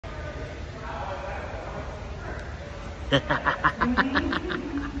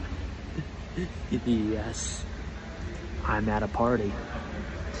Yes, I'm at a party.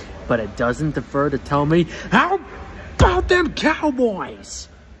 But it doesn't defer to tell me, how about them Cowboys?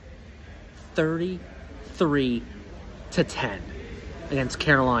 33-10 against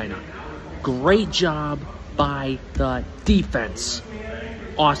Carolina. Great job by the defense.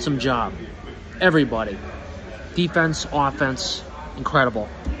 Awesome job. Everybody. Defense, offense, incredible.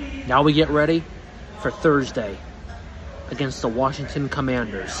 Now we get ready for Thursday against the Washington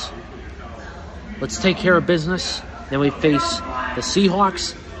Commanders. Let's take care of business. Then we face the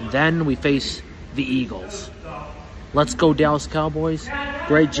Seahawks. Then we face the Eagles. Let's go, Dallas Cowboys.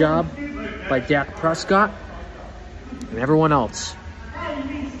 Great job by Dak Prescott and everyone else.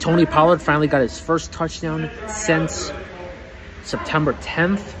 Tony Pollard finally got his first touchdown since September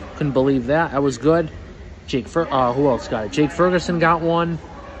 10th. Couldn't believe that. That was good. Who else got it? Jake Ferguson got one.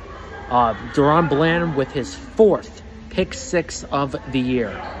 Deron Bland with his 4th pick 6 of the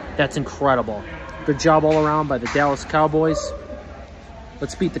year. That's incredible. Good job all around by the Dallas Cowboys.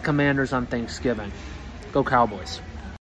 Let's beat the Commanders on Thanksgiving. Go Cowboys.